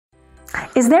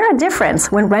Is there a difference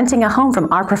when renting a home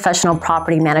from our professional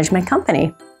property management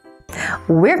company?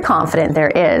 We're confident there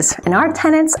is, and our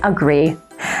tenants agree.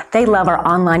 They love our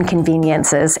online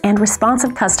conveniences and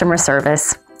responsive customer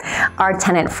service. Our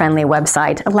tenant-friendly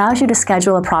website allows you to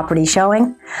schedule a property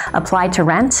showing, apply to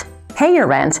rent, pay your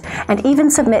rent, and even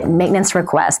submit maintenance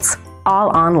requests,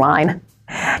 all online.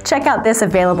 Check out this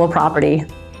available property.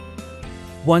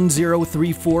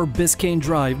 1034 Biscayne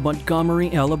Drive,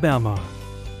 Montgomery, Alabama.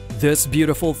 This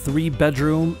beautiful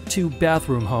 3-bedroom,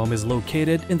 2-bathroom home is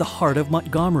located in the heart of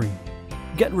Montgomery.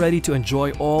 Get ready to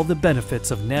enjoy all the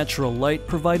benefits of natural light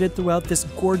provided throughout this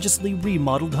gorgeously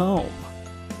remodeled home.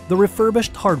 The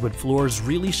refurbished hardwood floors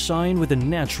really shine with a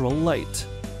natural light.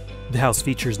 The house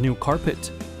features new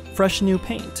carpet, fresh new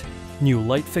paint, new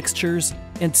light fixtures,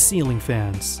 and ceiling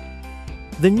fans.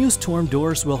 The new storm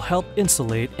doors will help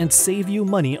insulate and save you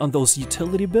money on those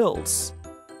utility bills.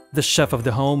 The chef of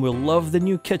the home will love the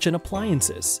new kitchen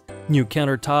appliances, new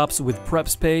countertops with prep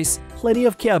space, plenty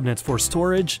of cabinets for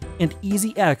storage, and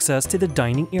easy access to the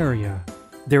dining area.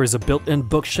 There is a built-in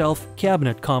bookshelf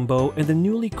cabinet combo in the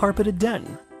newly carpeted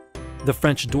den. The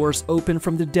French doors open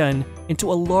from the den into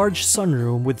a large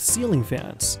sunroom with ceiling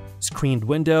fans, screened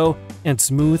window, and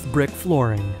smooth brick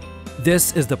flooring.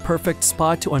 This is the perfect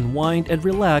spot to unwind and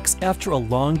relax after a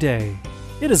long day.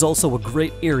 It is also a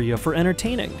great area for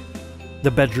entertaining. The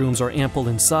bedrooms are ample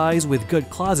in size with good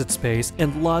closet space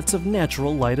and lots of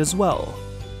natural light as well.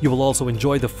 You will also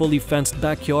enjoy the fully fenced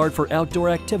backyard for outdoor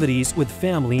activities with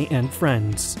family and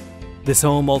friends. This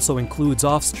home also includes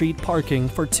off-street parking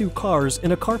for 2 cars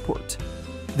and a carport.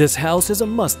 This house is a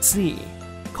must-see.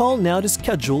 Call now to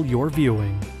schedule your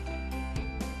viewing.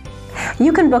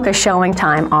 You can book a showing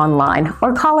time online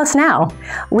or call us now.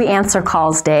 We answer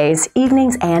calls days,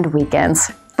 evenings, and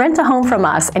weekends. Rent a home from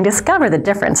us and discover the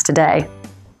difference today.